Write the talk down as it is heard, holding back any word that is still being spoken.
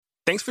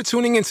Thanks for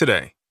tuning in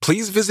today.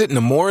 Please visit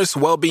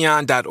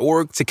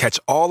nemoriswellbeyond.org to catch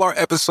all our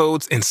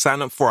episodes and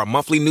sign up for our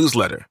monthly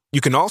newsletter. You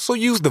can also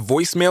use the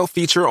voicemail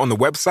feature on the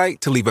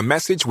website to leave a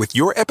message with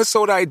your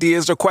episode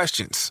ideas or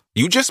questions.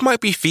 You just might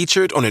be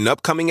featured on an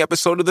upcoming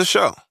episode of the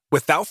show.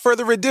 Without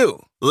further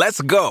ado, let's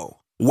go.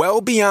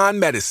 Well Beyond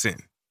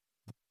Medicine.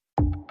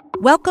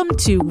 Welcome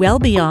to Well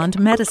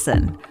Beyond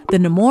Medicine, the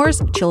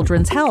Nemours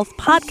Children's Health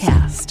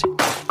podcast.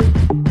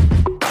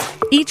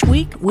 Each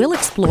week, we'll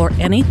explore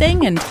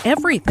anything and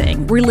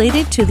everything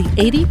related to the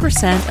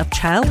 80% of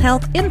child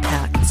health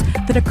impacts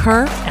that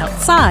occur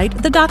outside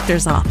the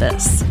doctor's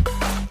office.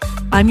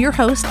 I'm your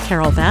host,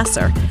 Carol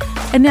Vassar,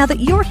 and now that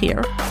you're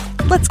here,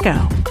 let's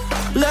go.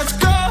 Let's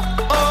go,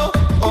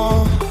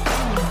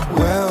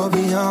 well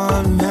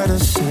beyond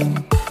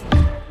medicine.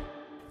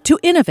 To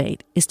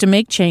innovate is to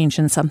make change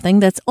in something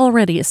that's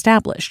already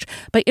established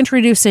by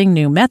introducing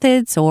new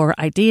methods or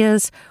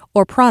ideas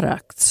or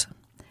products.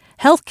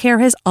 Healthcare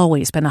has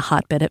always been a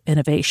hotbed of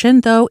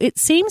innovation, though it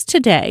seems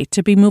today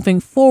to be moving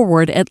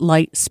forward at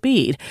light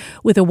speed,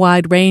 with a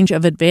wide range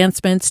of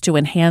advancements to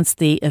enhance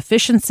the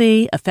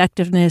efficiency,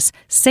 effectiveness,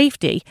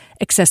 safety,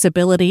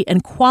 accessibility,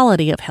 and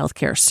quality of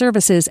healthcare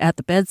services at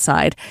the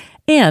bedside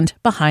and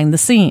behind the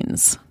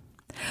scenes.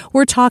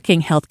 We're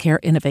talking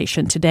healthcare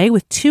innovation today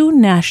with two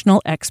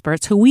national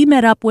experts who we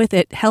met up with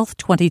at Health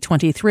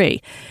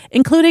 2023,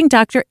 including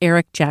Dr.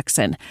 Eric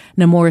Jackson,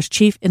 Nemours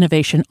Chief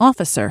Innovation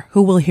Officer,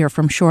 who we'll hear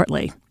from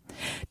shortly.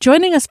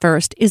 Joining us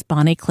first is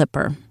Bonnie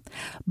Klipper.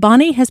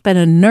 Bonnie has been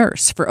a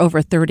nurse for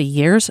over 30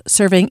 years,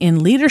 serving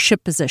in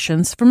leadership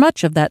positions for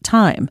much of that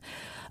time.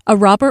 A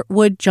Robert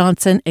Wood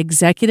Johnson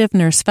Executive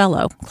Nurse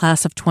Fellow,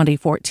 class of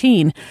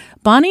 2014,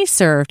 Bonnie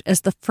served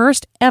as the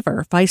first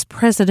ever Vice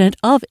President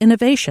of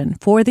Innovation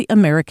for the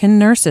American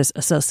Nurses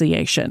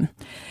Association.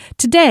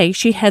 Today,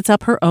 she heads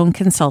up her own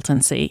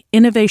consultancy,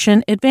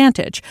 Innovation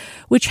Advantage,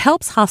 which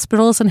helps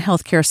hospitals and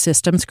healthcare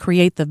systems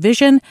create the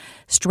vision,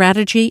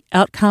 strategy,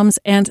 outcomes,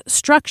 and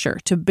structure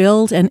to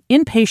build an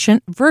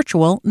inpatient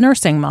virtual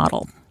nursing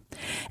model.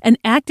 An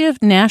active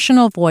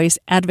national voice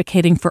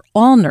advocating for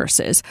all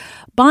nurses,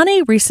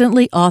 Bonnie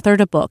recently authored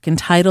a book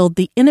entitled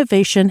The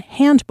Innovation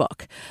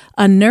Handbook,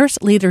 a nurse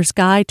leader's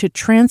guide to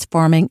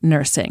transforming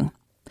nursing.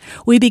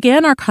 We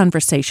began our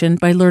conversation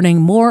by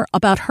learning more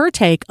about her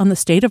take on the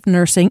state of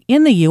nursing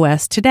in the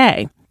U.S.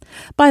 today.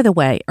 By the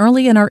way,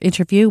 early in our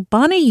interview,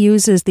 Bonnie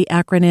uses the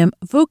acronym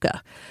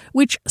VUCA,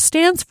 which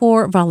stands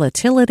for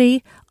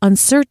volatility,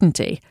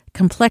 uncertainty,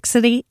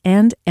 complexity,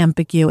 and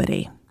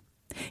ambiguity.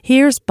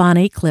 Here's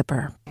Bonnie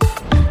Klipper.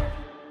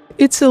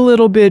 It's a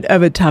little bit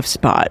of a tough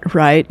spot,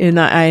 right? And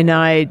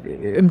I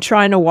am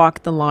trying to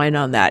walk the line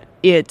on that.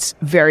 It's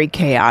very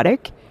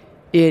chaotic.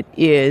 It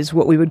is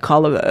what we would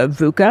call a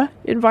VUCA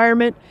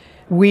environment.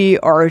 We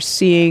are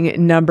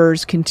seeing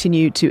numbers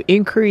continue to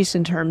increase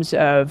in terms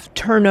of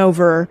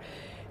turnover.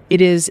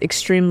 It is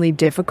extremely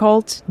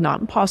difficult,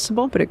 not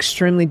impossible, but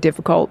extremely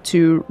difficult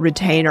to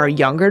retain our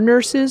younger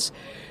nurses.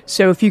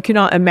 So if you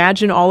cannot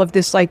imagine all of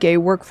this like a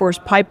workforce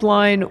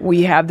pipeline,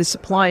 we have the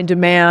supply and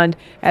demand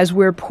as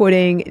we're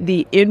putting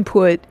the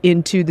input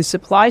into the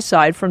supply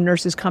side from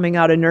nurses coming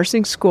out of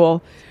nursing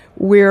school,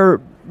 we're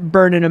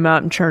burning them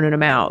out and churning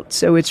them out.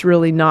 So it's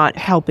really not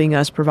helping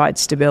us provide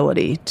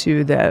stability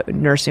to the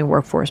nursing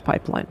workforce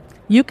pipeline.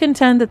 You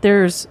contend that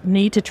there's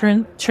need to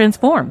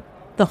transform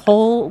the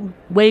whole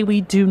way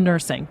we do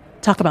nursing.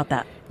 Talk about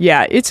that.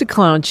 Yeah, it's a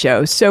clown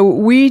show. So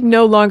we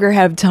no longer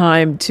have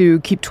time to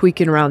keep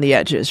tweaking around the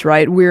edges,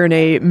 right? We're in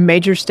a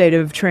major state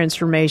of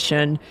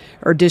transformation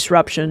or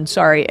disruption,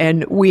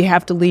 and we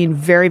have to lean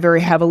very,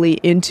 very heavily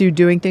into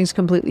doing things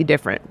completely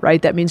different,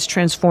 right? That means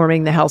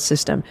transforming the health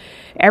system.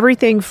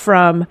 Everything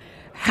from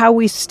how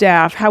we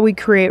staff, how we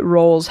create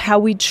roles, how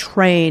we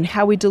train,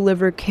 how we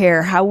deliver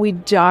care, how we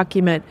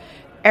document,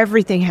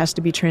 everything has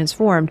to be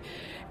transformed.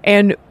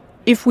 And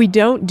if we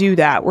don't do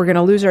that, we're going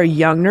to lose our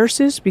young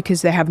nurses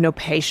because they have no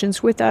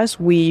patience with us.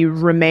 We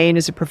remain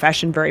as a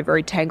profession very,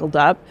 very tangled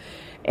up,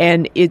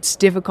 and it's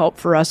difficult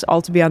for us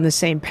all to be on the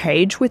same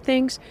page with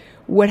things.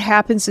 What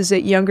happens is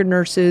that younger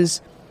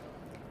nurses,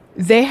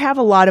 they have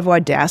a lot of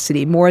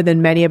audacity, more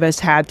than many of us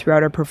had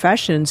throughout our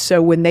profession.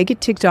 So when they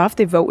get ticked off,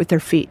 they vote with their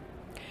feet.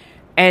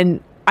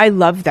 And I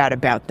love that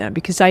about them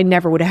because I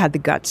never would have had the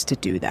guts to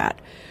do that.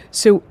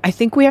 So I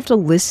think we have to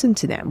listen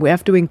to them. We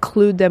have to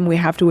include them. We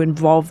have to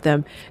involve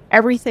them.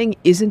 Everything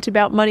isn't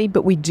about money,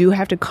 but we do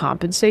have to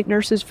compensate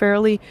nurses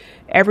fairly.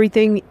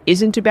 Everything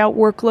isn't about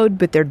workload,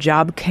 but their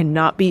job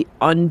cannot be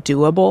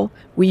undoable.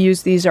 We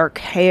use these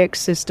archaic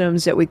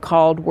systems that we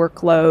called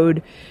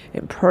workload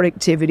and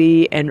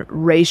productivity and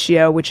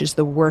ratio, which is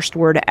the worst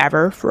word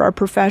ever for our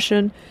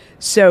profession.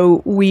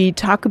 So we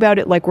talk about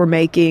it like we're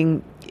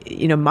making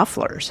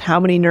mufflers. How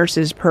many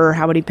nurses per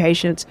how many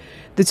patients?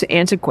 That's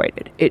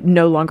antiquated. It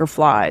no longer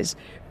flies.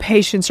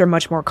 Patients are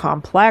much more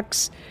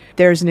complex.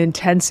 There's an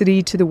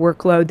intensity to the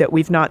workload that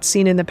we've not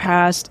seen in the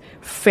past.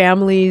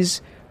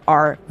 Families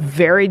are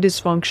very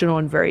dysfunctional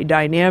and very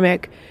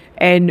dynamic.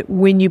 And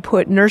when you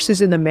put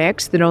nurses in the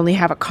mix that only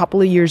have a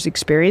couple of years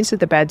experience at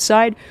the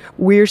bedside,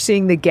 we're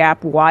seeing the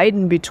gap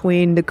widen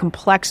between the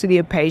complexity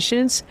of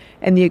patients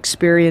and the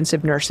experience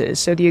of nurses.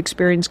 So the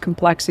experience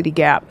complexity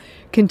gap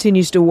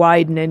continues to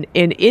widen.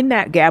 And in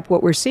that gap,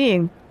 what we're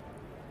seeing,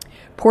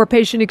 poor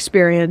patient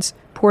experience,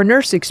 poor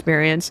nurse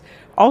experience.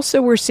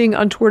 Also, we're seeing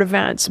untoward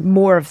events,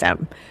 more of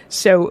them.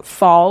 So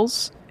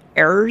falls,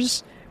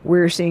 errors,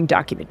 we're seeing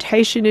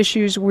documentation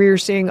issues. We're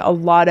seeing a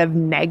lot of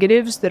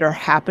negatives that are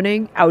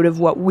happening out of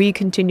what we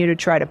continue to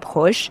try to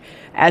push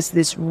as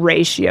this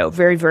ratio,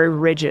 very, very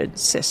rigid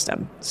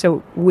system.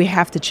 So we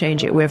have to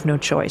change it. We have no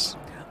choice.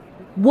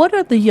 What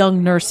are the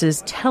young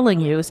nurses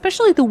telling you,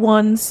 especially the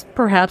ones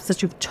perhaps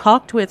that you've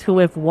talked with who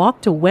have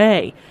walked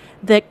away,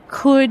 that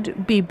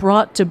could be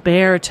brought to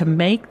bear to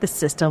make the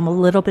system a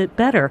little bit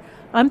better?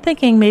 I'm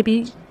thinking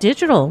maybe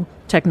digital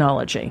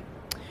technology.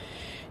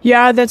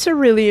 Yeah, that's a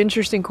really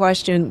interesting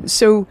question.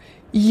 So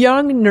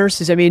young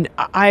nurses, I mean,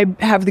 I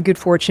have the good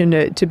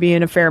fortune to be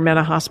in a fair amount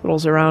of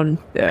hospitals around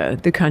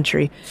the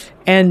country.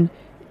 And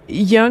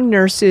young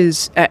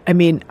nurses, I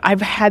mean, I've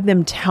had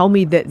them tell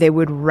me that they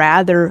would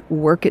rather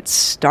work at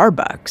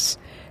Starbucks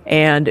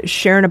and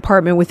share an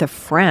apartment with a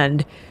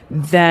friend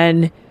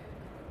than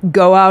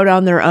go out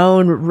on their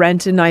own,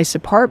 rent a nice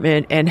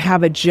apartment, and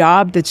have a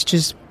job that's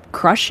just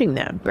crushing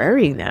them,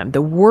 burying them.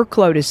 The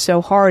workload is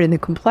so hard and the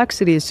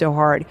complexity is so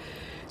hard.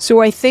 So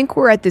I think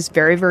we're at this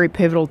very, very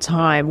pivotal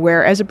time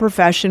where as a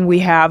profession, we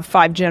have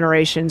 5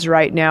 generations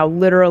right now.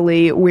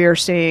 Literally, we are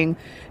seeing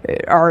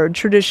our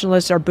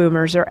traditionalists, our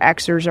boomers, our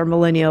Xers, our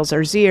millennials,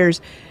 our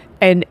Zers,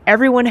 and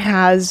everyone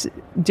has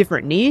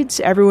different needs.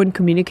 Everyone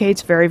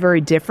communicates very, very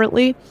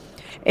differently.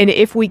 And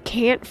if we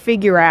can't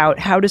figure out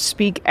how to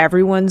speak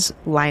everyone's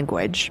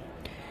language,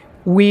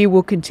 we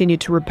will continue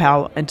to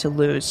repel and to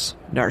lose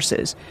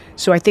nurses.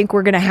 So I think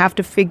we're going to have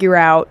to figure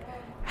out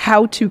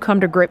how to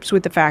come to grips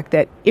with the fact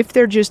that if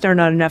there just are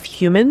not enough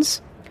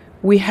humans,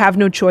 we have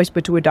no choice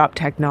but to adopt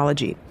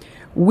technology.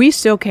 We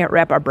still can't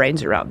wrap our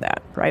brains around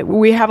that, right?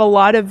 We have a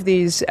lot of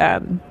these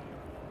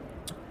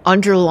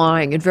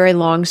underlying and very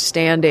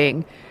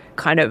long-standing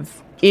kind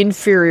of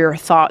inferior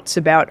thoughts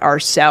about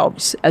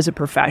ourselves as a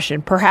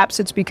profession. Perhaps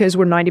it's because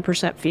we're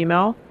 90%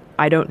 female.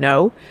 I don't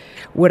know.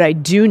 What I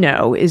do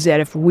know is that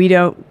if we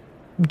don't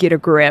get a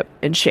grip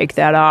and shake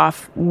that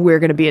off, we're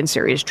going to be in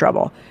serious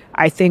trouble.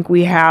 I think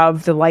we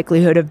have the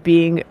likelihood of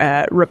being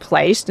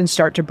replaced and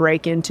start to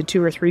break into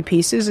 2 or 3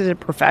 pieces as a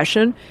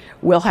profession.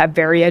 We'll have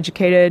very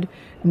educated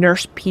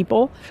nurse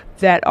people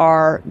that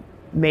are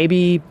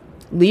maybe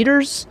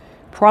leaders,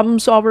 problem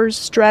solvers,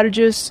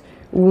 strategists.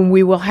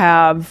 We will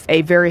have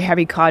a very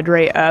heavy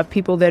cadre of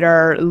people that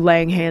are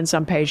laying hands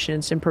on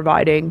patients and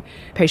providing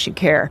patient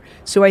care.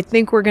 So I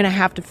think we're going to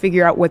have to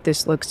figure out what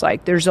this looks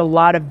like. There's a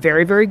lot of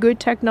very, very good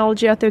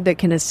technology out there that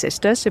can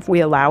assist us if we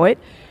allow it.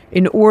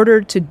 In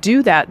order to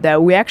do that,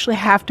 though, we actually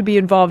have to be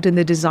involved in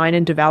the design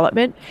and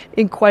development.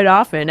 And quite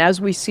often,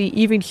 as we see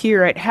even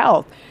here at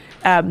Health,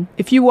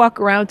 if you walk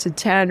around to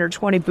 10 or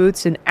 20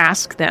 booths and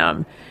ask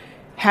them,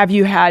 have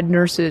you had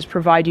nurses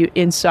provide you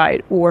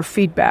insight or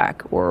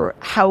feedback, or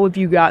how have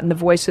you gotten the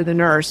voice of the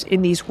nurse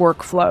in these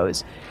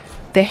workflows?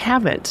 They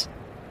haven't.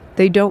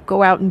 They don't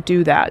go out and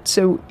do that.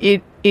 So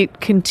it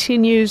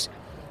continues.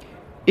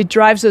 It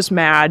drives us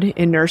mad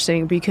in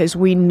nursing because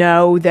we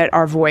know that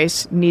our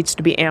voice needs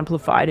to be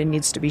amplified and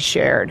needs to be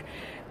shared.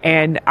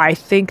 And I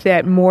think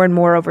that more and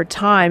more over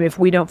time, if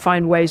we don't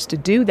find ways to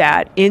do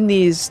that in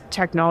these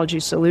technology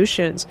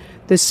solutions,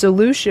 the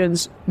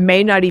solutions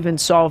may not even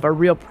solve a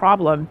real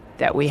problem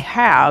that we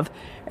have.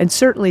 And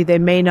certainly they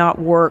may not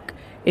work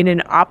in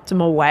an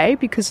optimal way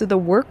because of the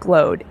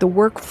workload, the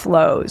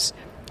workflows,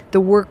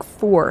 the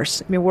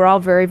workforce. I mean, we're all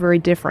very, very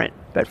different.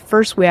 But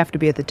first, we have to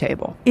be at the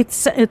table. It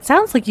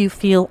sounds like you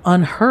feel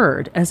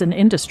unheard as an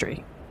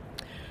industry.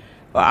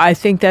 I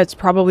think that's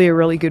probably a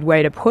really good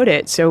way to put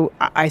it. So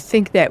I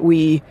think that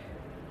we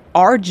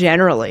are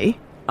generally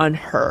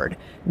unheard.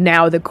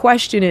 Now, the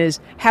question is,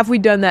 have we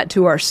done that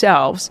to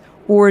ourselves,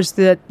 or is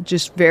that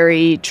just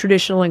very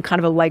traditional and kind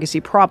of a legacy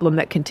problem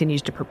that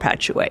continues to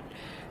perpetuate?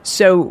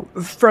 So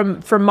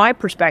from my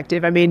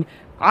perspective, I mean,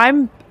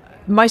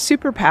 my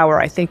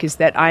superpower, I think, is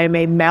that I am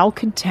a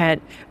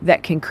malcontent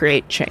that can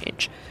create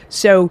change.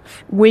 So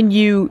when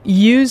you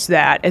use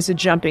that as a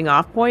jumping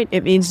off point,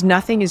 it means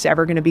nothing is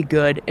ever going to be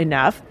good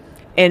enough.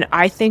 And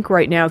I think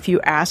right now, if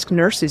you ask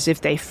nurses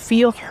if they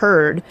feel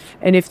heard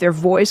and if their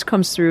voice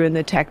comes through in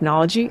the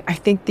technology, I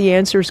think the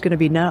answer is going to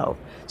be no.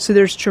 So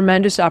there's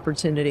tremendous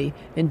opportunity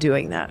in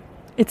doing that.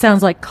 It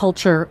sounds like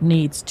culture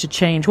needs to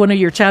change. One of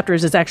your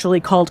chapters is actually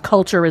called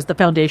Culture is the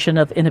Foundation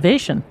of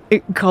Innovation.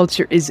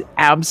 Culture is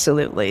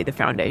absolutely the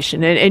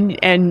foundation.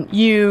 And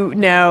you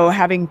know,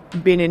 having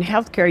been in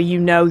healthcare, you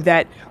know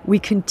that we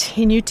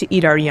continue to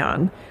eat our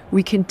young.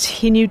 We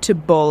continue to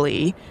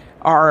bully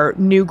our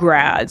new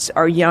grads,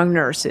 our young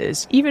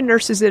nurses, even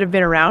nurses that have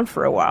been around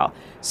for a while.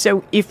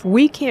 So if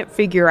we can't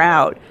figure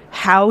out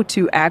how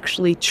to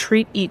actually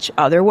treat each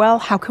other well,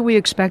 how can we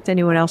expect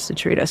anyone else to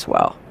treat us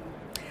well?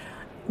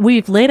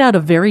 We've laid out a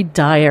very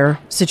dire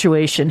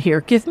situation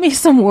here. Give me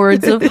some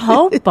words of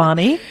hope,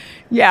 Bonnie.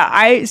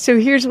 Yeah, so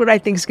here's what I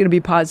think is going to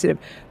be positive.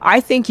 I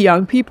think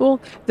young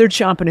people, they're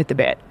chomping at the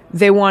bit.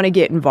 They want to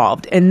get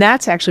involved. And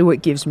that's actually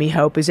what gives me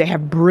hope, is they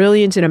have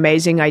brilliant and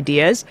amazing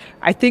ideas.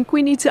 I think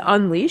we need to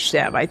unleash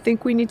them. I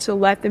think we need to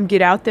let them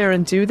get out there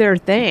and do their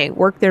thing,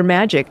 work their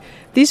magic.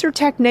 These are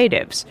tech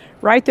natives,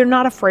 right? They're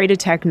not afraid of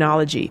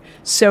technology.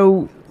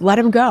 So let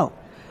them go.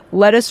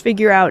 Let us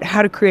figure out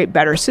how to create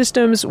better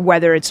systems,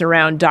 whether it's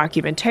around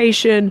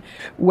documentation,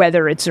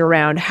 whether it's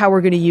around how we're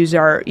going to use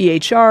our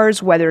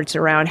EHRs, whether it's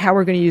around how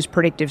we're going to use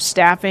predictive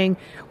staffing.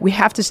 We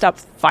have to stop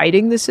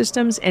fighting the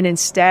systems and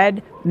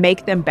instead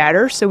make them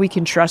better so we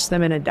can trust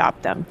them and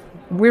adopt them.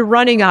 We're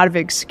running out of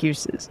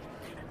excuses.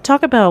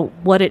 Talk about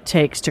what it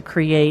takes to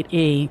create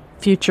a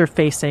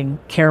future-facing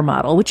care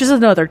model, which is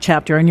another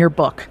chapter in your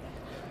book.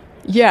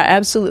 Yeah,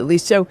 absolutely.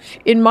 So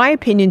in my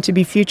opinion, to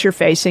be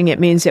future-facing,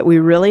 it means that we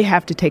really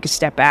have to take a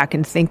step back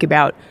and think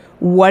about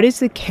what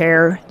is the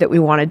care that we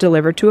want to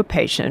deliver to a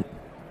patient?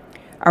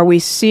 Are we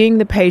seeing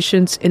the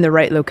patients in the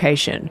right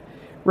location?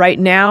 Right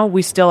now,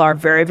 we still are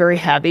very, very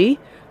heavy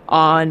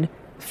on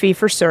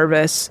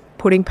fee-for-service,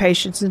 putting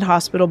patients in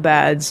hospital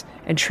beds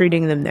and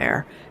treating them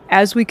there.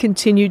 As we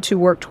continue to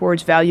work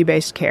towards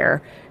value-based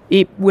care,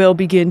 it will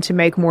begin to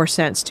make more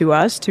sense to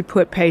us to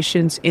put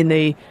patients in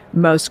the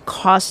most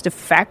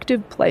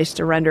cost-effective place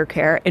to render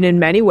care. And in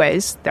many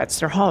ways, that's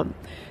their home.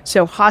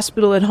 So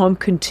hospital at home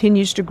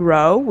continues to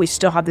grow. We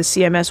still have the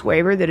CMS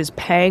waiver that is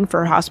paying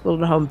for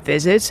hospital at home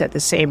visits at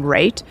the same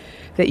rate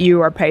that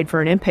you are paid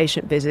for an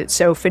inpatient visit.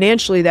 So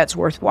financially, that's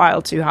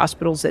worthwhile to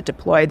hospitals that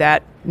deploy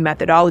that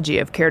methodology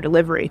of care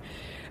delivery.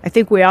 I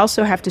think we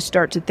also have to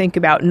start to think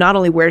about not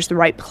only where's the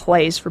right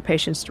place for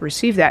patients to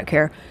receive that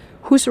care,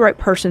 who's the right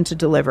person to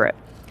deliver it?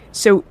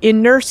 So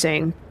in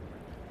nursing,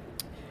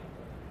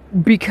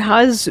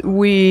 because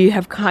we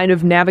have kind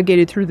of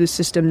navigated through the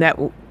system that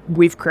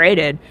we've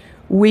created,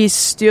 we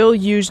still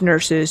use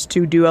nurses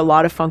to do a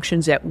lot of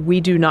functions that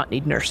we do not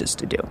need nurses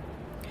to do.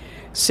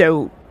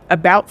 So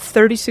about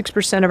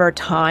 36% of our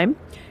time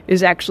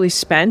is actually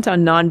spent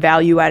on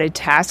non-value-added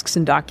tasks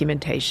and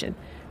documentation.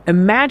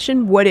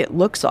 Imagine what it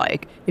looks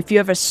like if you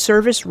have a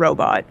service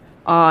robot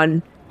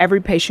on every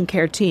patient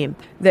care team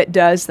that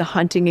does the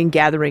hunting and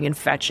gathering and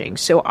fetching.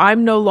 So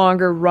I'm no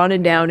longer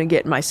running down and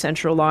getting my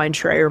central line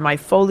tray or my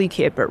Foley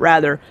kit, but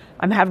rather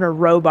I'm having a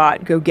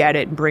robot go get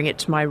it and bring it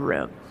to my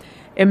room.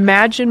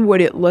 Imagine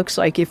what it looks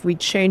like if we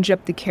change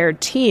up the care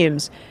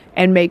teams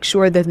and make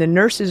sure that the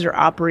nurses are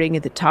operating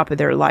at the top of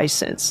their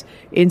license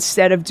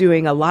instead of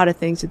doing a lot of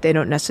things that they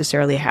don't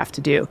necessarily have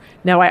to do.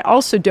 Now, I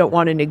also don't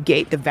want to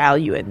negate the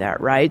value in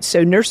that, right?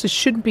 So nurses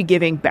shouldn't be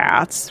giving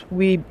baths.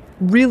 We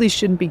really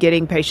shouldn't be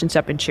getting patients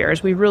up in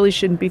chairs. We really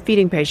shouldn't be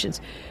feeding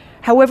patients.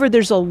 However,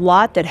 there's a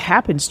lot that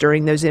happens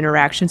during those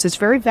interactions that's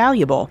very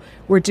valuable.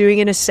 We're doing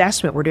an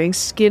assessment. We're doing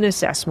skin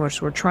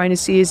assessments. We're trying to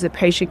see, is the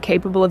patient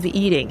capable of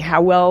eating?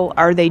 How well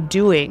are they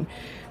doing?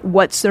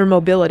 What's their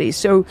mobility?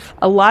 So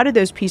a lot of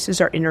those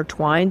pieces are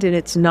intertwined, and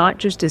it's not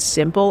just as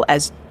simple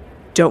as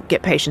don't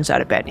get patients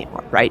out of bed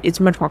anymore, right? It's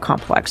much more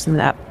complex than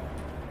that.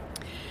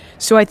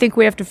 So I think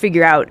we have to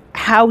figure out,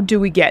 how do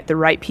we get the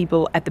right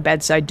people at the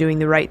bedside doing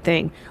the right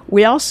thing?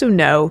 We also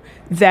know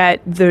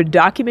that the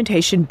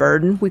documentation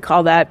burden, we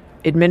call that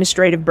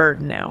administrative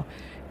burden now.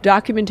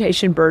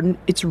 Documentation burden,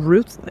 it's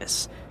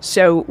ruthless.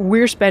 So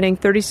we're spending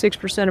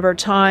 36% of our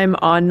time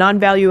on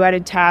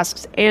non-value-added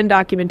tasks and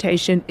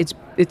documentation.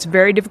 It's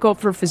very difficult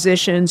for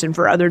physicians and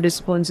for other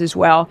disciplines as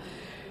well.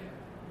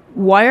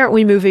 Why aren't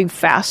we moving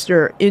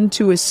faster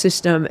into a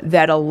system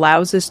that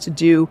allows us to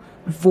do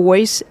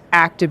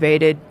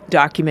voice-activated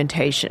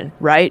documentation,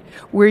 right?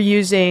 We're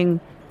using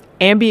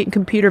ambient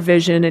computer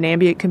vision and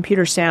ambient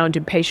computer sound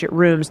in patient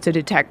rooms to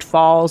detect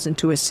falls and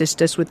to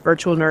assist us with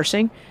virtual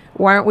nursing.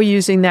 Why aren't we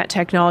using that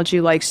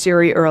technology like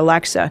Siri or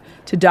Alexa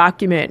to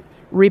document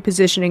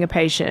repositioning a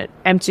patient,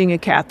 emptying a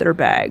catheter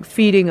bag,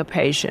 feeding a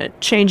patient,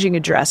 changing a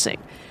dressing?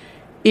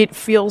 It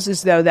feels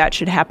as though that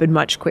should happen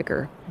much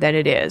quicker than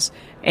it is.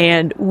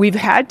 And we've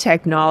had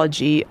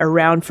technology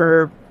around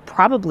for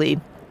probably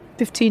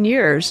 15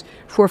 years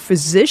for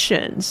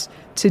physicians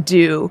to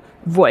do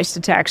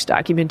voice-to-text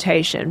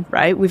documentation,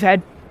 right? We've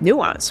had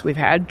Nuance, we've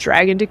had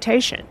Dragon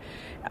Dictation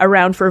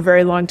around for a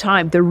very long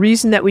time. The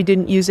reason that we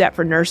didn't use that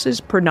for nurses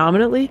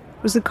predominantly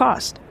was the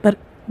cost. But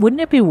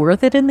wouldn't it be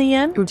worth it in the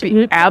end? It would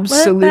be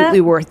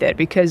absolutely worth it,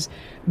 because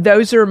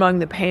those are among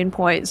the pain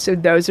points. So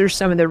those are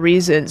some of the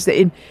reasons that,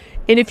 and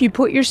if you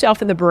put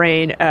yourself in the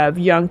brain of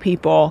young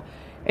people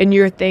and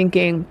you're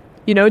thinking,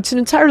 you know, it's an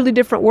entirely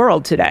different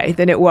world today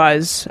than it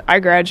was. I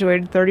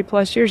graduated 30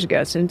 plus years ago.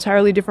 It's an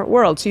entirely different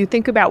world. So you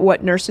think about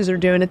what nurses are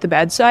doing at the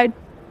bedside,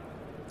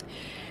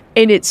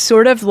 and it's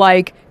sort of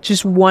like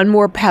just one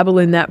more pebble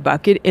in that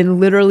bucket, and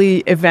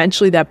literally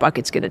eventually that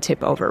bucket's going to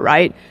tip over,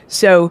 right?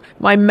 So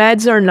my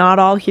meds are not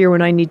all here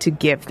when I need to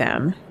give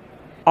them.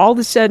 All of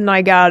a sudden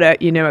I got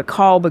a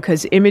call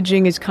because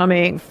imaging is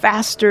coming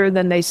faster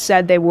than they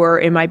said they were,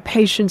 and my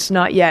patient's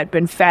not yet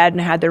been fed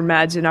and had their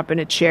meds and up in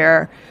a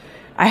chair.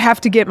 I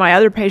have to get my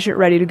other patient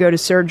ready to go to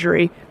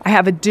surgery. I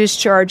have a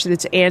discharge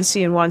that's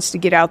antsy and wants to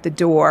get out the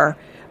door.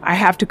 I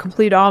have to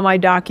complete all my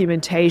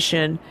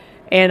documentation,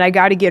 and I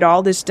got to get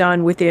all this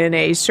done within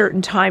a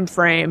certain time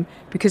frame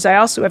because I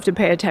also have to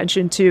pay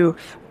attention to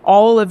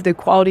all of the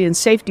quality and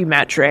safety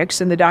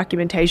metrics and the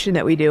documentation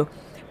that we do.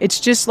 It's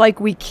just like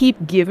we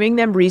keep giving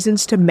them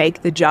reasons to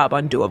make the job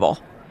undoable.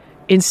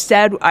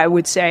 Instead, I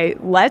would say,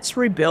 let's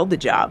rebuild the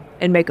job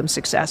and make them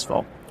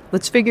successful.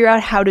 Let's figure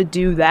out how to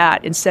do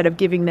that instead of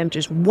giving them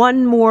just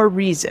one more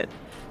reason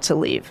to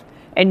leave.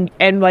 And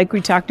like we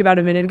talked about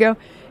a minute ago,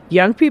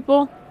 young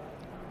people,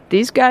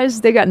 these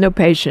guys, they got no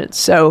patience.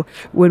 So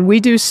when we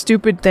do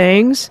stupid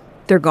things,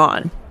 they're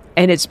gone.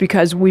 And it's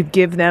because we've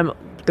given them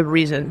the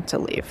reason to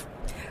leave.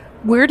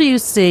 Where do you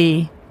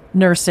see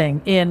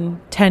nursing in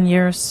 10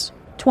 years,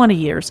 20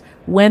 years,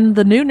 when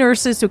the new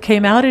nurses who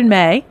came out in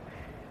May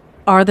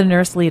are the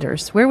nurse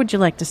leaders? Where would you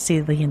like to see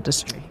the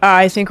industry?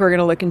 I think we're going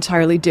to look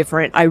entirely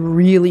different. I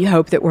really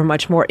hope that we're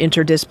much more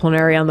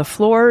interdisciplinary on the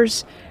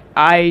floors.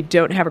 I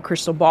don't have a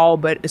crystal ball,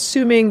 but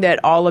assuming that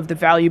all of the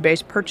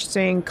value-based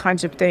purchasing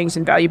kinds of things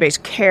and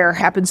value-based care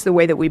happens the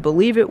way that we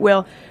believe it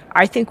will,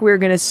 I think we're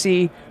going to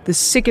see the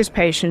sickest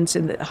patients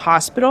in the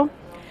hospital.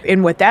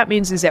 And what that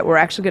means is that we're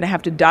actually going to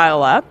have to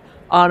dial up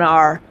on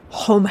our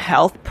home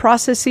health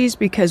processes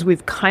because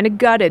we've kind of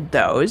gutted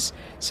those.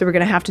 So we're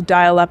going to have to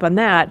dial up on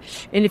that.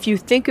 And if you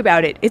think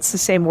about it, it's the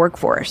same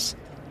workforce,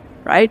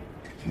 right?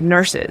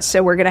 Nurses.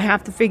 So we're going to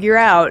have to figure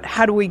out,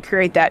 how do we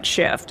create that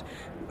shift?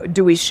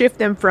 Do we shift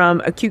them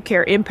from acute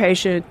care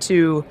inpatient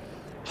to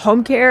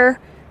home care?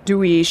 Do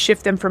we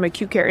shift them from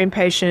acute care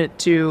inpatient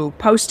to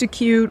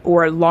post-acute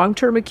or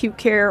long-term acute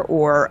care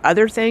or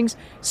other things?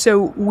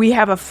 So we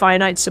have a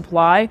finite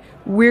supply.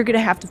 We're going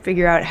to have to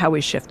figure out how we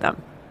shift them.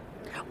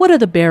 What are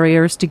the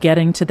barriers to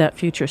getting to that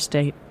future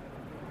state?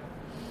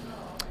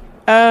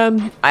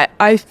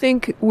 I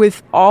think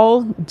with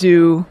all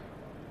due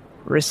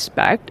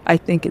respect, I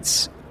think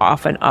it's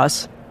often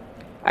us.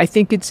 I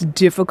think it's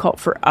difficult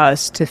for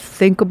us to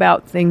think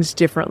about things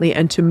differently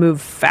and to move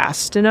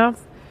fast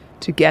enough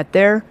to get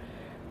there.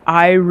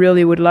 I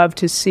really would love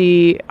to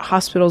see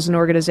hospitals and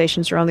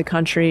organizations around the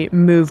country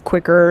move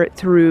quicker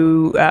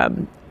through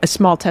a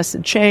small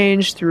tested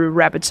change, through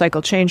rapid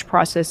cycle change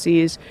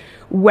processes.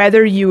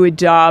 Whether you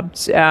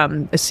adopt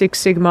a Six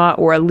Sigma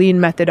or a lean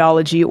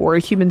methodology or a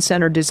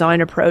human-centered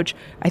design approach,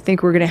 I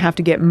think we're going to have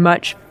to get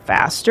much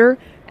faster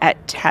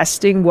at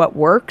testing what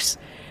works.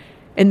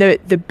 And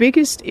the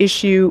biggest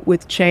issue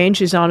with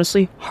change is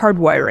honestly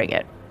hardwiring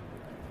it,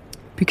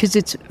 because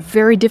it's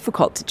very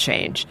difficult to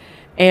change.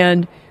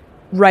 And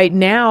right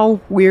now,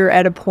 we're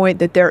at a point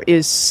that there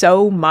is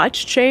so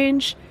much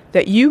change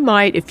that you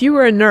might, if you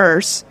were a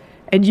nurse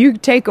and you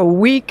take a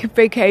week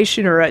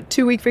vacation or a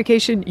 2-week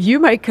vacation, you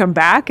might come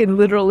back and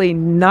literally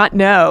not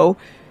know,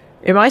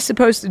 am I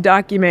supposed to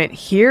document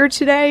here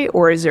today,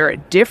 or is there a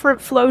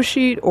different flow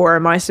sheet, or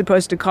am I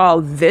supposed to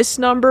call this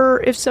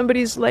number if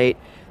somebody's late?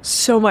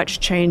 So much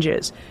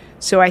changes.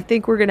 So I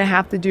think we're going to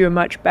have to do a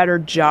much better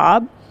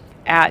job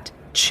at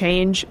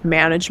change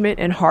management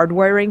and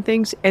hardwiring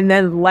things, and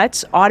then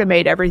let's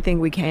automate everything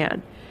we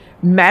can.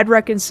 Med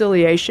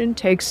reconciliation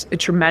takes a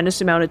tremendous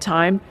amount of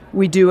time.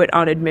 We do it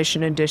on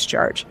admission and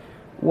discharge.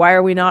 Why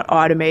are we not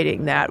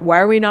automating that? Why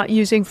are we not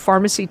using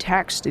pharmacy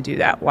techs to do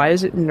that? Why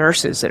is it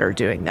nurses that are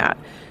doing that?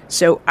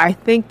 So I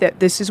think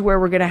that this is where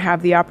we're going to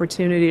have the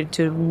opportunity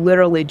to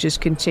literally just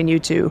continue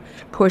to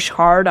push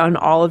hard on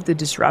all of the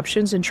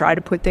disruptions and try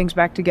to put things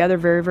back together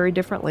very, very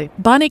differently.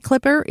 Bonnie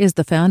Clipper is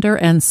the founder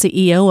and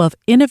CEO of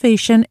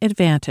Innovation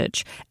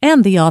Advantage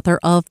and the author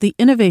of The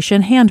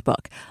Innovation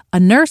Handbook, a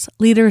nurse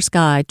leader's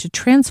guide to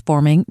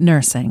transforming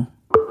nursing.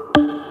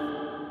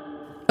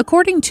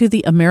 According to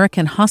the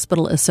American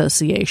Hospital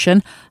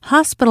Association,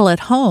 Hospital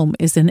at Home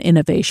is an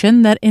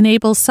innovation that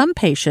enables some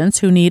patients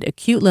who need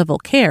acute-level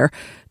care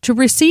to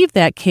receive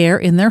that care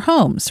in their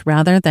homes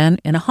rather than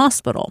in a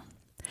hospital.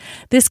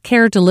 This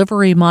care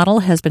delivery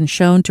model has been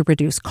shown to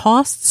reduce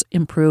costs,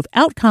 improve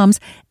outcomes,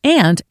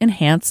 and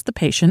enhance the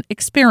patient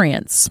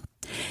experience.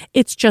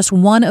 It's just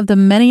one of the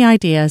many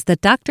ideas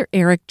that Dr.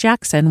 Eric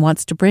Jackson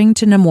wants to bring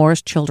to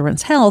Nemours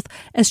Children's Health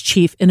as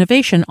Chief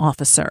Innovation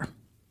Officer.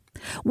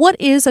 What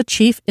is a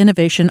Chief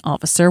Innovation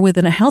Officer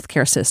within a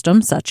healthcare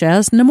system such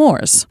as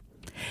Nemours?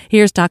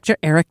 Here's Dr.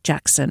 Eric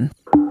Jackson.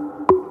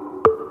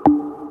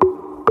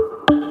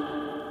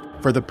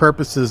 For the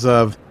purposes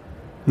of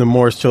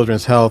Nemours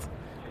Children's Health,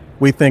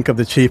 we think of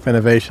the Chief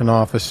Innovation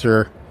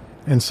Officer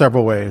in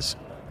several ways.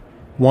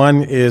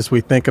 One is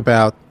we think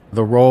about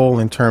the role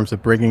in terms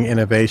of bringing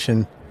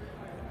innovation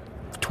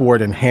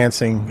toward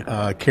enhancing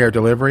care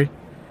delivery.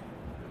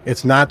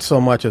 It's not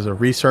so much as a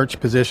research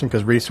position,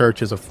 because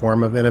research is a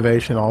form of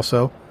innovation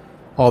also,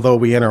 although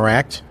we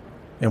interact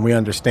and we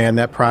understand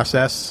that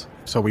process.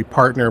 So we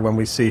partner when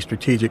we see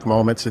strategic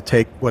moments to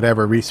take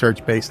whatever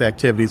research-based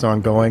activity is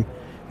ongoing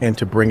and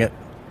to bring it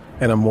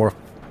in a more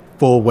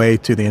full way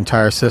to the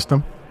entire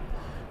system.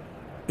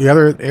 The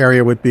other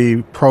area would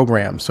be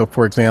programs. So,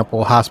 for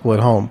example, Hospital at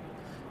Home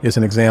is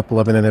an example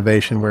of an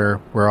innovation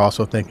we're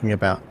also thinking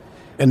about.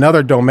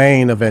 Another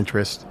domain of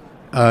interest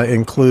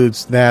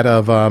includes that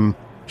of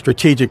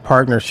strategic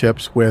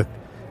partnerships with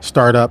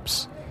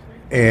startups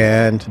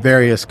and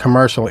various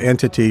commercial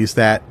entities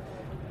that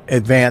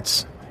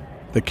advance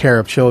the care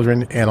of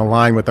children and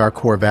align with our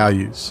core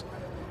values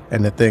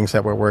and the things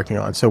that we're working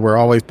on. So we're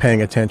always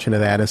paying attention to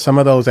that. And some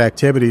of those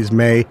activities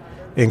may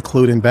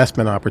include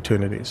investment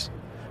opportunities.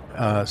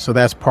 So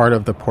that's part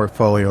of the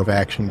portfolio of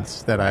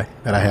actions that I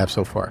have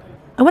so far.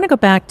 I want to go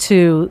back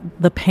to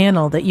the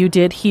panel that you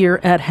did here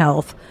at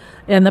Health.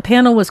 And the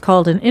panel was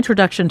called An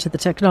Introduction to the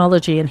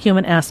Technology and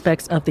Human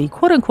Aspects of the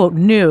quote-unquote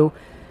new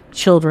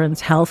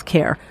children's health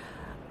care.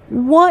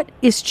 What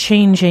is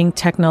changing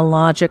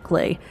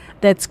technologically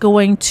that's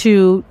going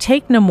to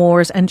take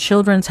Nemours and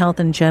children's health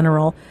in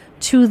general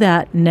to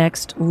that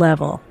next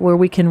level where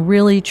we can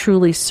really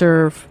truly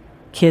serve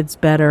kids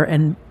better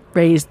and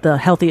raise the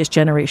healthiest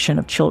generation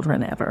of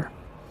children ever?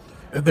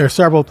 There are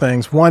several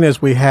things. One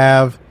is we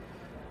have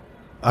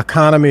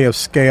economy of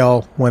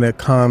scale when it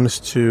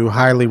comes to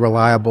highly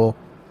reliable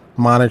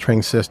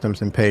monitoring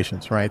systems in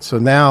patients, right? So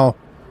now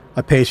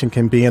a patient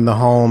can be in the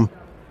home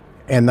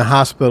and the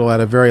hospital at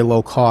a very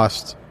low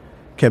cost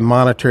can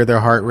monitor their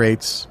heart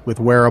rates with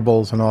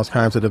wearables and all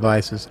kinds of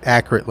devices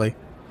accurately.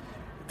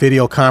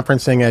 Video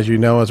conferencing, as you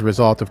know, as a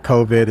result of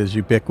COVID, is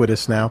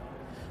ubiquitous now.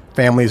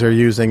 Families are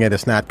using it.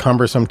 It's not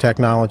cumbersome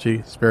technology.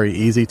 It's very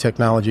easy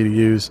technology to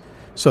use.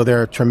 So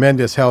there are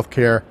tremendous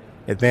healthcare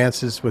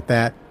advances with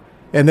that.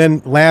 And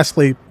then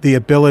lastly, the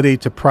ability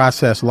to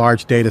process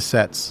large data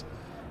sets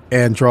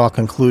and draw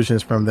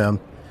conclusions from them.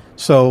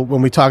 So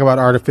when we talk about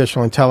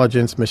artificial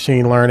intelligence,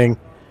 machine learning,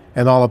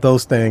 and all of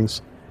those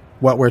things,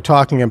 what we're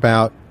talking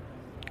about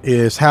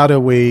is how do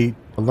we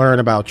learn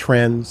about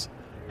trends?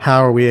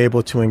 How are we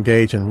able to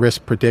engage in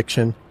risk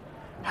prediction?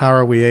 How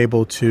are we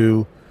able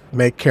to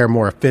make care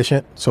more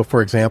efficient? So,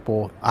 for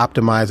example,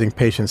 optimizing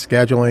patient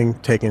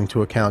scheduling, taking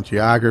into account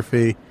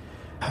geography.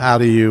 How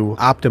do you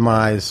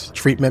optimize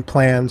treatment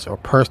plans or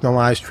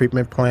personalized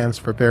treatment plans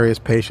for various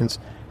patients,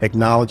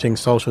 acknowledging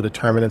social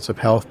determinants of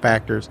health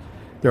factors?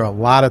 There are a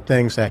lot of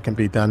things that can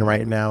be done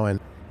right now. And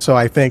so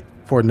I think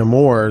for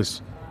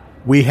Nemours,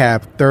 we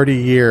have 30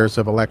 years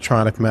of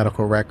electronic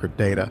medical record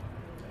data.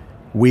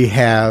 We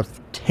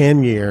have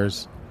 10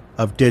 years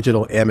of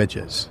digital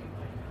images.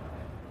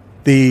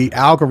 The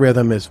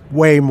algorithm is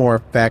way more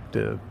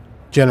effective,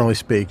 generally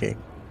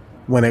speaking,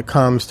 when it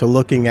comes to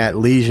looking at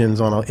lesions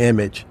on an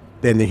image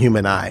than the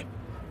human eye.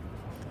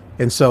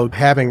 And so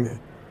having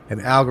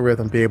an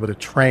algorithm be able to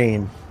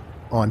train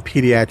on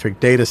pediatric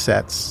data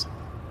sets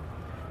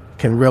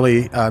can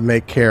really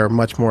make care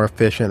much more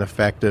efficient,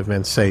 effective,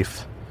 and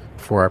safe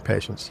for our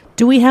patients.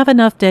 Do we have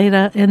enough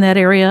data in that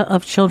area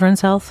of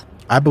children's health?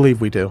 I believe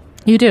we do.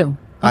 You do?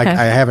 Okay.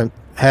 I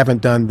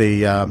haven't done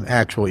the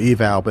actual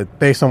eval, but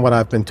based on what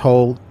I've been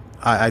told,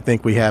 I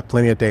think we have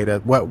plenty of data.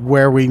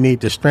 Where we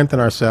need to strengthen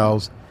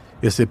ourselves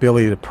is the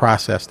ability to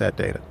process that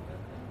data.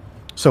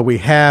 So we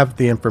have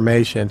the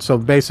information. So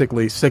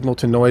basically,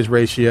 signal-to-noise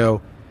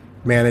ratio,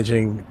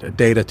 managing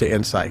data to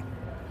insight.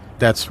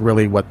 That's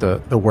really what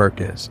the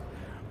work is.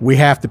 We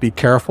have to be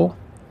careful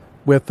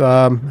with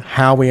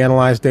how we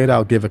analyze data.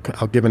 I'll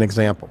give an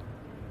example.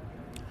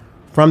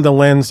 From the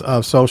lens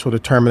of social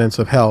determinants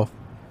of health,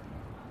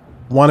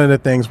 one of the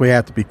things we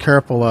have to be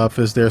careful of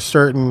is there are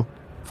certain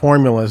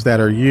formulas that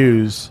are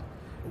used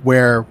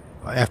where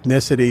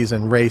ethnicities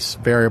and race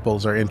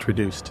variables are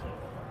introduced.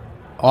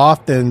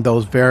 Often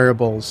those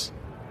variables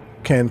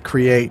can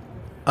create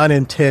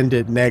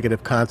unintended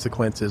negative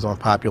consequences on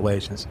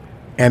populations.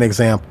 An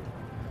example.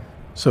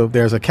 So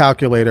there's a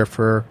calculator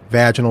for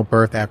vaginal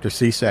birth after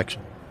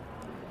C-section.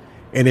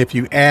 And if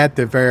you add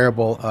the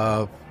variable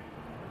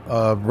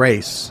of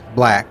race,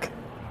 black,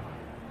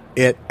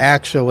 it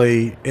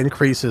actually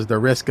increases the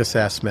risk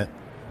assessment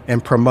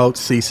and promotes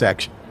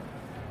C-section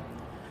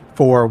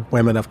for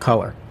women of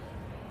color.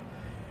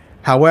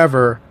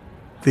 However,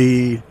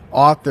 the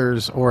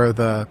authors or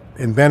the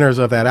inventors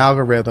of that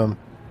algorithm,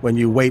 when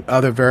you weight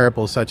other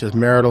variables such as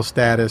marital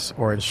status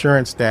or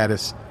insurance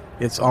status,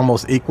 it's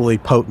almost equally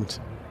potent,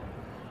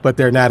 but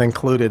they're not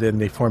included in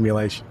the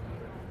formulation.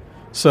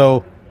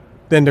 So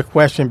then the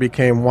question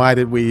became, why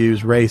did we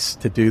use race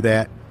to do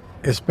that?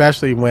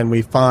 Especially when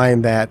we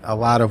find that a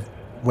lot of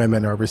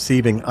women are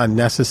receiving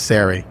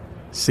unnecessary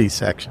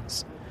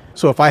C-sections.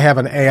 So if I have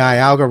an AI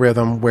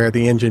algorithm where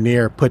the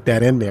engineer put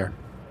that in there,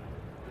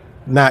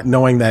 not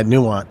knowing that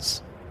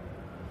nuance,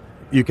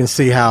 you can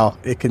see how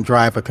it can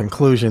drive a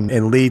conclusion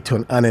and lead to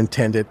an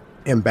unintended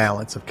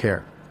imbalance of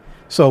care.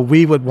 So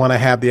we would want to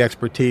have the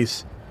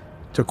expertise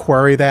to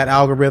query that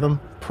algorithm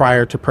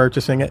prior to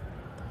purchasing it,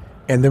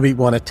 and then we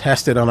want to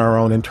test it on our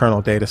own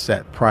internal data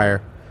set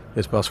prior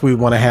as well. So we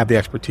want to have the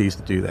expertise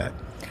to do that.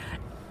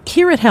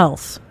 Here at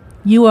Health,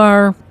 you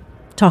are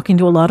talking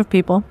to a lot of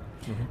people,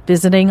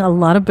 visiting a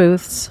lot of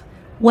booths.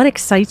 What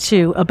excites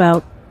you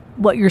about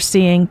what you're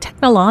seeing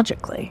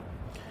technologically?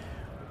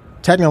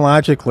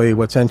 Technologically,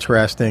 what's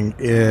interesting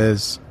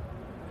is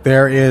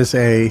there is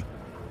a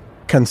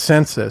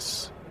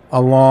consensus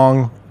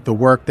along the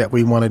work that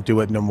we want to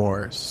do at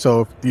Nemours.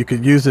 So you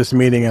could use this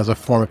meeting as a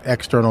form of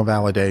external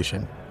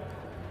validation.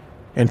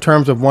 In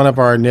terms of one of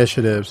our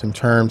initiatives, in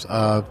terms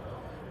of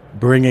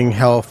bringing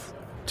health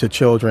to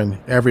children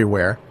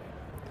everywhere,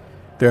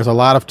 there's a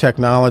lot of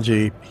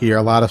technology here,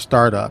 a lot of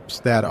startups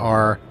that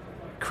are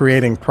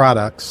creating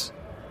products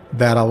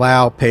that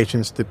allow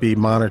patients to be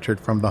monitored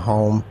from the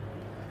home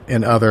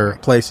and other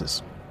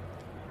places.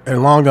 And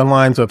along the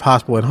lines of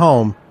hospital at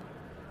home,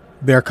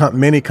 there are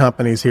many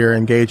companies here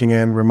engaging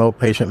in remote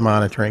patient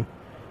monitoring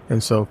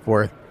and so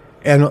forth.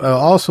 And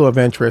also of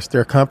interest,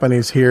 there are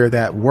companies here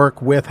that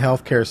work with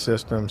healthcare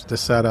systems to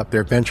set up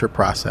their venture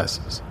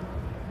processes.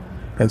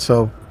 And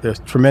so there's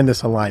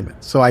tremendous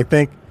alignment. So I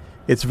think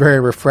it's very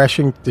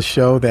refreshing to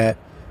show that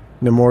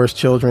Nemours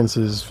Children's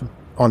is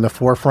on the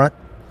forefront,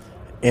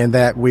 and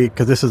that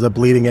because this is a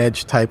bleeding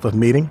edge type of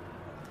meeting,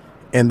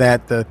 and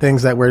that the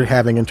things that we're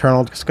having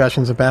internal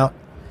discussions about,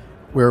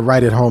 we're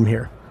right at home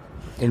here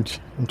in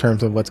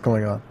terms of what's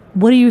going on.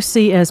 What do you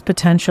see as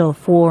potential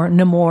for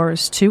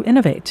Nemours to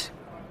innovate?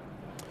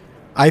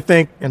 I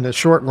think in the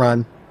short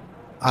run,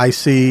 I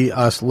see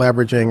us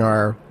leveraging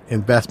our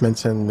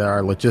investments in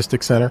our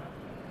logistics center.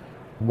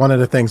 One of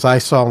the things I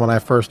saw when I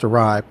first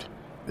arrived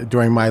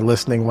during my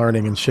listening,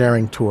 learning, and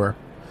sharing tour,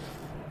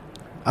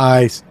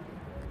 I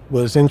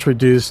was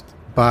introduced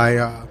by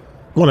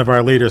one of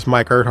our leaders,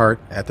 Mike Erhardt,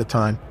 at the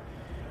time,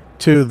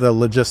 to the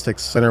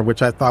logistics center,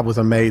 which I thought was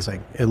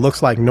amazing. It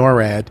looks like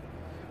NORAD,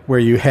 where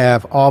you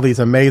have all these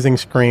amazing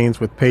screens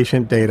with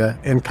patient data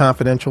in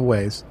confidential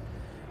ways,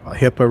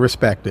 HIPAA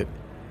respected,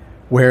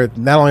 where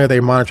not only are they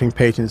monitoring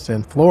patients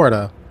in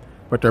Florida,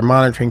 but they're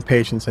monitoring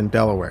patients in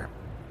Delaware.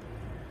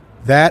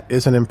 That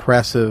is an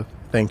impressive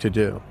thing to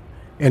do.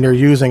 And they're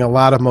using a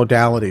lot of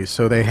modalities.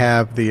 So they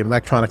have the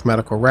electronic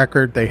medical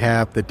record, they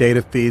have the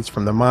data feeds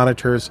from the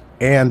monitors,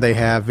 and they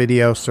have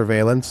video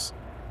surveillance,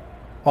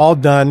 all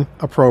done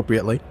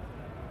appropriately.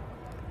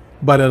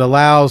 But it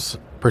allows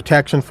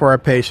protection for our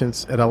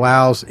patients. It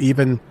allows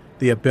even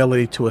the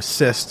ability to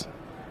assist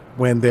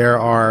when there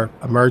are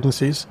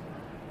emergencies,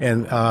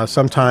 and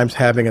sometimes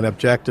having an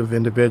objective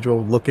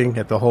individual looking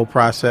at the whole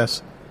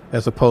process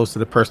as opposed to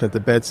the person at the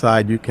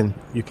bedside. You can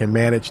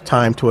manage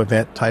time to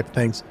event type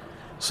things.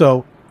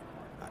 So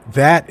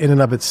that in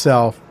and of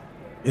itself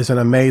is an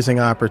amazing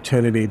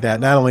opportunity that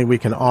not only we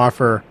can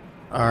offer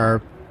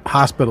our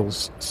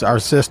hospitals, our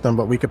system,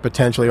 but we could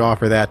potentially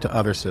offer that to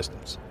other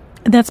systems.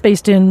 And that's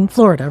based in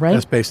Florida, right?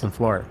 That's based in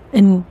Florida.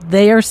 And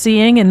they are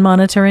seeing and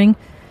monitoring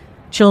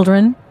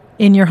children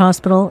in your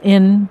hospital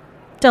in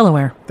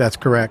Delaware. That's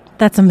correct.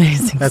 That's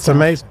amazing. That's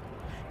amazing.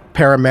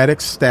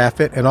 Paramedics staff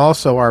it, and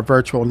also our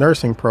virtual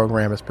nursing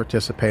program is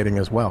participating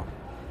as well.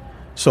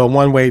 So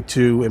one way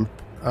to,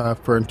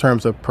 in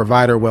terms of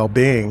provider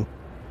well-being,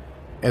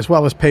 as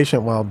well as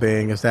patient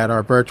well-being, is that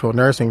our virtual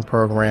nursing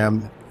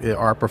program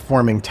are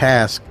performing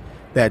tasks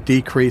that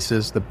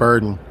decreases the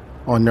burden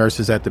on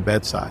nurses at the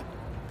bedside.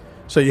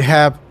 So you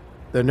have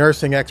the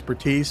nursing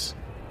expertise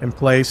in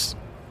place.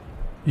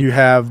 You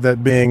have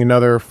that being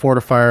another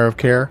fortifier of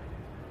care,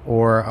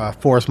 or a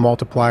force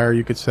multiplier,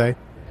 you could say,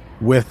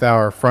 with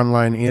our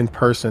frontline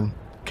in-person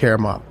care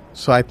model.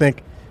 So I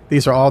think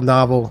these are all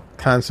novel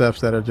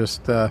concepts that are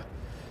just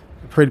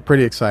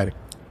pretty exciting.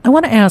 I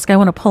want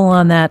to pull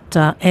on that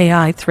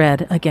AI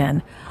thread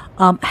again.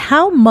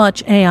 How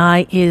much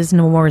AI is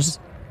Nemours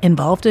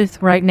involved with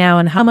right now,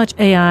 and how much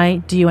AI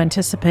do you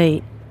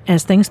anticipate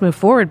as things move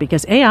forward?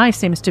 Because AI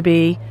seems to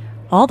be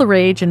all the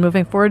rage and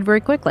moving forward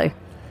very quickly.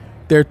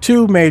 There are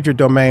two major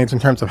domains in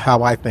terms of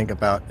how I think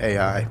about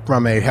AI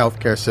from a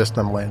healthcare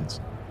system lens.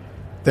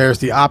 There's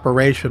the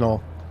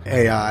operational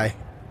AI,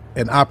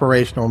 and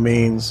operational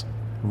means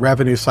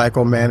revenue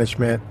cycle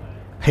management,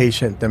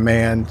 patient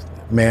demand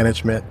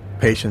management,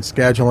 patient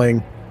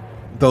scheduling,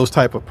 those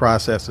type of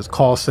processes,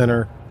 call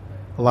center,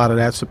 a lot of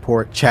that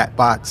support, chat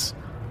bots,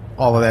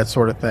 all of that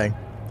sort of thing.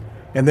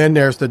 And then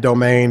there's the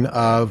domain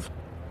of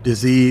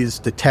disease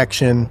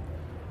detection,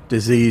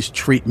 disease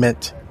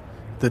treatment,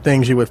 the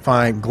things you would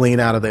glean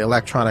out of the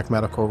electronic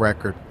medical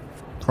record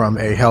from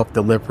a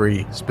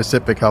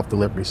specific health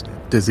delivery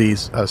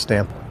disease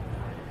standpoint.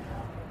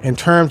 In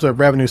terms of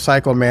revenue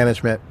cycle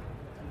management,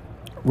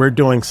 we're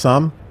doing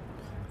some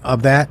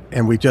of that,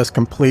 and we just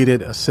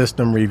completed a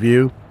system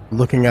review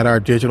looking at our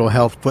digital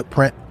health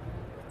footprint.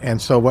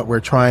 And so what we're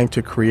trying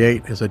to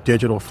create is a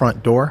digital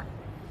front door.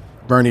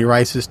 Bernie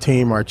Rice's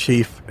team, our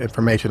chief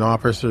information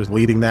officer, is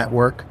leading that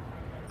work.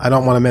 I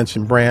don't want to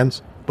mention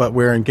brands, but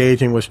we're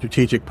engaging with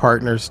strategic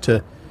partners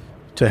to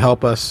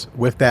help us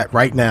with that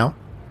right now.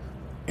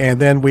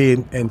 And then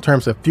in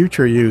terms of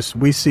future use,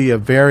 we see a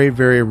very,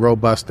 very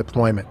robust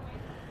deployment.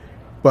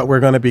 But we're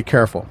going to be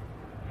careful.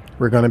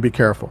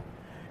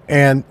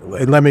 And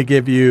let me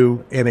give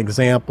you an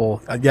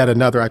example, yet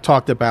another. I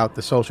talked about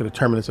the social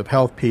determinants of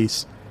health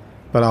piece,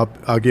 but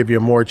I'll give you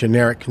a more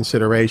generic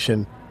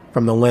consideration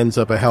from the lens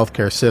of a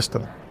healthcare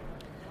system.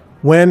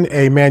 When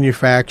a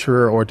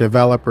manufacturer or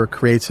developer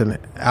creates an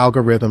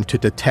algorithm to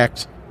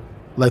detect,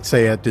 let's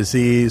say, a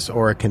disease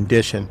or a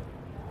condition,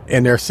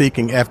 and they're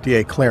seeking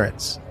FDA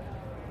clearance,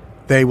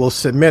 they will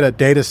submit a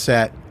data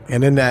set,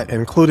 and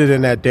included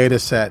in that data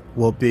set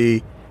will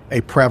be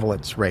a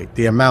prevalence rate,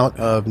 the amount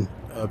of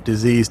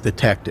disease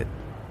detected.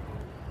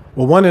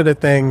 Well, one of the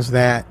things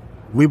that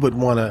we would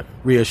want to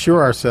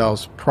reassure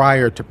ourselves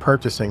prior to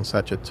purchasing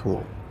such a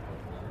tool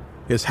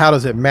is how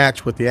does it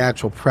match with the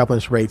actual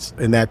prevalence rates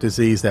in that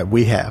disease that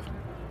we have?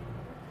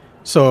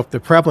 So if the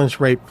prevalence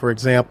rate, for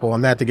example,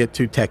 and not to get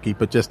too techie,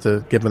 but just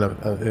to give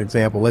an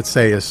example, let's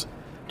say is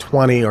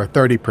 20 or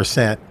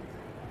 30%,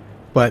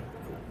 but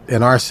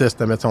in our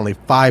system it's only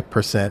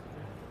 5%,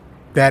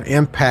 that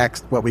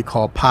impacts what we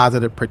call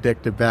positive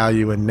predictive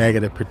value and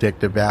negative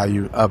predictive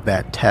value of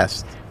that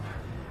test.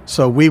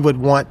 So we would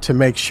want to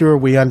make sure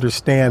we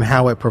understand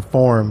how it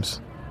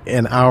performs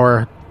in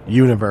our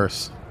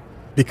universe,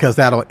 because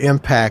that'll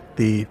impact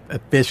the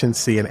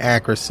efficiency and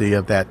accuracy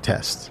of that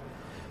test.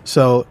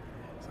 So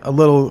a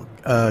little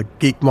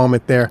geek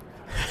moment there,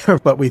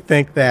 but we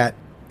think that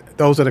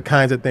those are the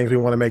kinds of things we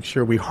want to make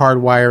sure we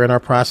hardwire in our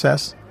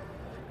process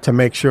to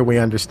make sure we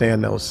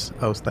understand those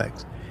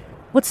things.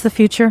 What's the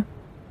future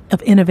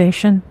of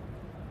innovation?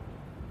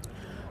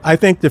 I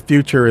think the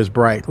future is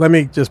bright. Let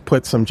me just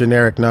put some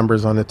generic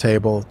numbers on the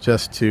table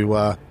just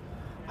to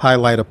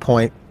highlight a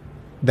point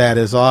that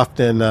is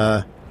often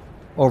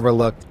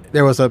overlooked.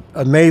 There was an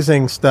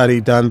amazing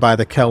study done by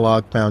the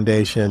Kellogg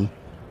Foundation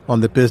on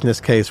the business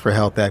case for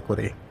health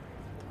equity,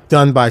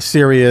 done by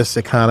serious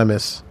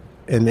economists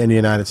in the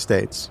United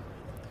States.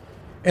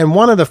 And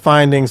one of the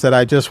findings that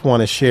I just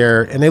want to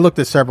share, and they looked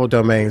at several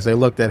domains. They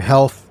looked at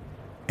health,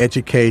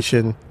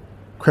 education,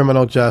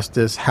 criminal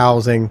justice,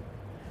 housing,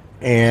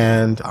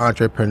 and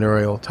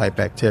entrepreneurial type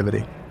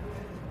activity.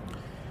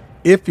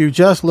 If you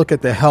just look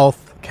at the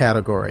health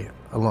category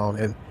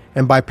alone,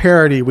 and by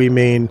parity we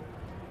mean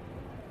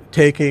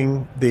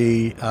taking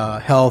the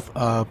health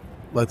of,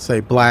 let's say,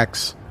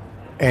 blacks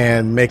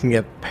and making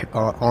it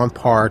on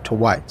par to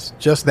whites,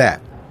 just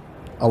that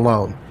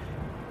alone,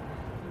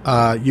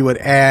 you would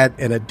add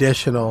an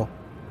additional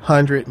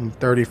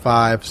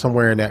 135,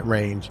 somewhere in that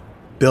range,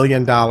 $1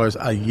 billion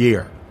a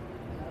year,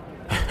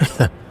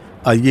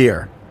 a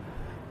year,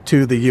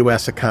 to the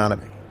U.S.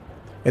 economy.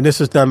 And this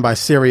is done by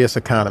serious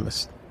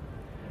economists.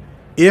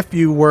 If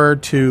you were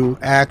to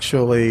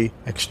actually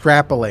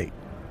extrapolate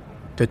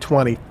to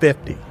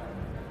 2050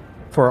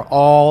 for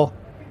all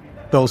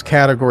those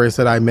categories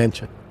that I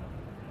mentioned,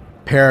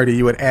 parity,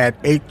 you would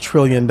add $8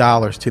 trillion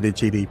to the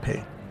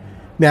GDP.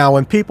 Now,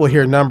 when people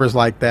hear numbers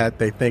like that,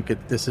 they think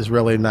this is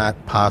really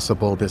not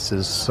possible. This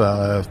is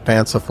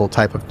fanciful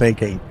type of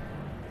thinking.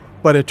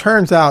 But it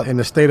turns out in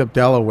the state of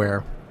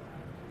Delaware,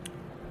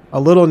 a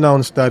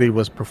little-known study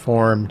was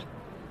performed.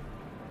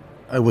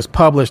 It was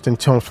published in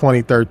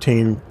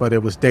 2013, but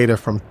it was data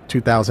from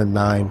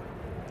 2009,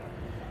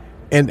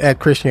 and at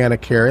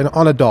ChristianaCare and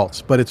on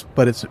adults, but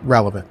it's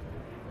relevant.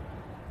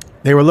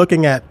 They were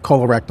looking at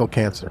colorectal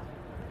cancer,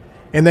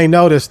 and they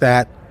noticed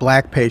that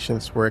black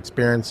patients were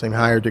experiencing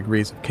higher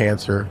degrees of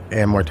cancer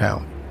and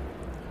mortality.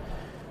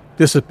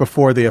 This is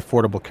before the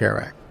Affordable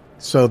Care Act.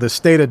 So the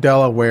state of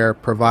Delaware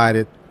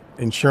provided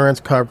insurance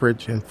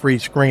coverage and free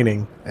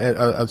screening,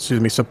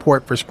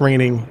 support for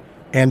screening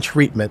and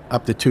treatment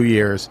up to 2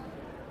 years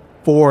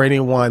for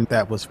anyone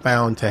that was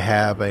found to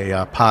have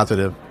a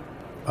positive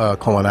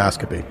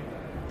colonoscopy.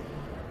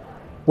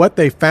 What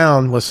they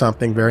found was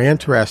something very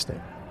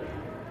interesting.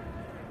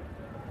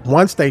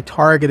 Once they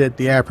targeted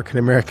the African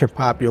American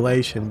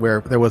population,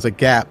 where there was a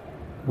gap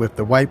with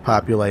the white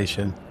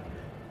population,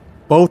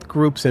 both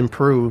groups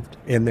improved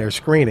in their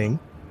screening.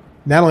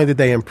 Not only did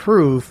they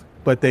improve,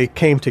 but they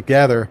came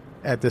together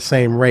at the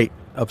same rate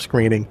of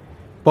screening.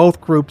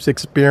 Both groups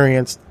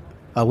experienced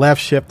a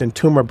left shift in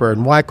tumor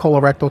burden. Why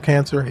colorectal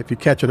cancer? If you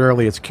catch it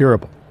early, it's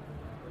curable.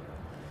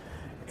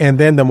 And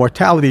then the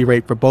mortality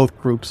rate for both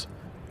groups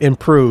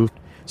improved.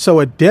 So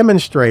it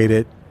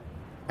demonstrated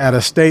at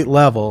a state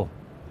level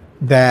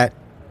that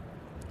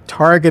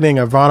targeting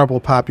a vulnerable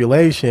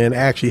population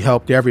actually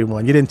helped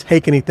everyone. You didn't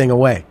take anything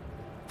away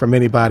from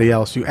anybody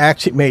else. You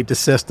actually made the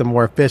system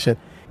more efficient.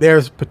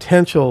 There's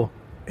potential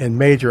and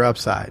major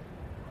upside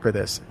for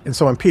this. And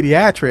so in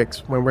pediatrics,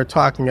 when we're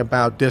talking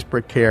about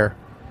disparate care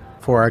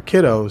for our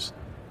kiddos,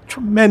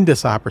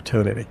 tremendous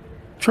opportunity.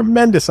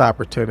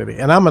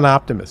 And I'm an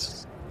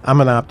optimist.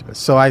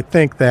 So I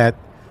think that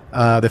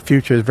the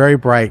future is very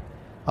bright.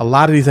 A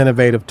lot of these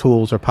innovative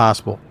tools are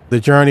possible. The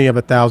journey of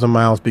 1,000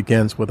 miles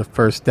begins with a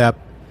first step.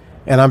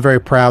 And I'm very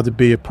proud to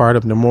be a part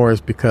of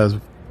Nemours because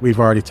we've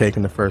already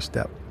taken the first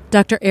step.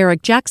 Dr.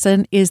 Eric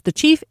Jackson is the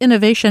Chief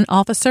Innovation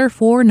Officer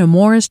for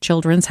Nemours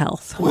Children's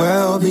Health.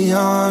 Well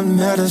beyond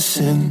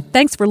medicine.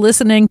 Thanks for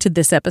listening to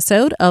this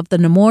episode of the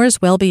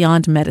Nemours Well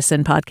Beyond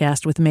Medicine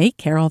podcast with me,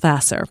 Carol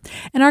Vassar,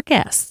 and our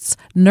guests,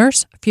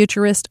 nurse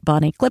futurist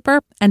Bonnie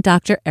Clipper and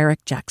Dr.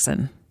 Eric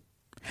Jackson.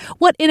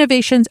 What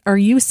innovations are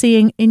you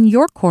seeing in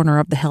your corner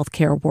of the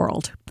healthcare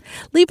world?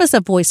 Leave us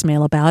a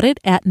voicemail about it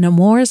at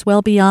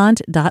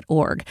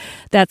nemourswellbeyond.org.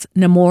 That's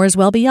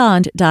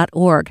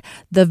nemourswellbeyond.org,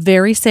 the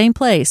very same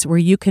place where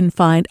you can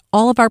find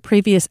all of our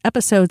previous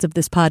episodes of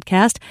this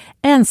podcast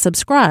and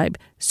subscribe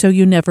so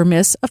you never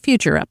miss a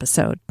future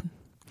episode.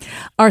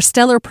 Our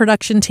stellar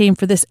production team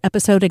for this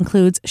episode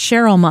includes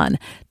Cheryl Munn,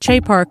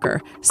 Che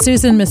Parker,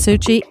 Susan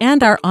Masucci,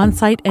 and our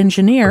on-site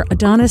engineer,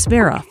 Adonis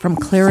Vera from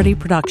Clarity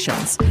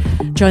Productions.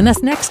 Join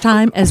us next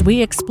time as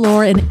we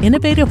explore an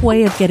innovative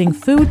way of getting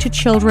food to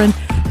children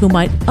who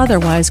might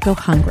otherwise go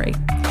hungry.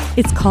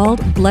 It's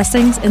called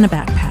Blessings in a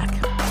Backpack.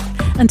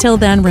 Until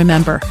then,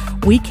 remember,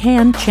 we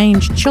can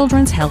change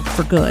children's health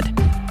for good,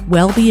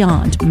 well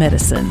beyond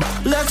medicine.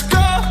 Let's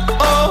go,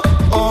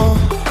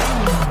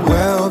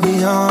 well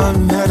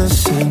beyond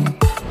medicine.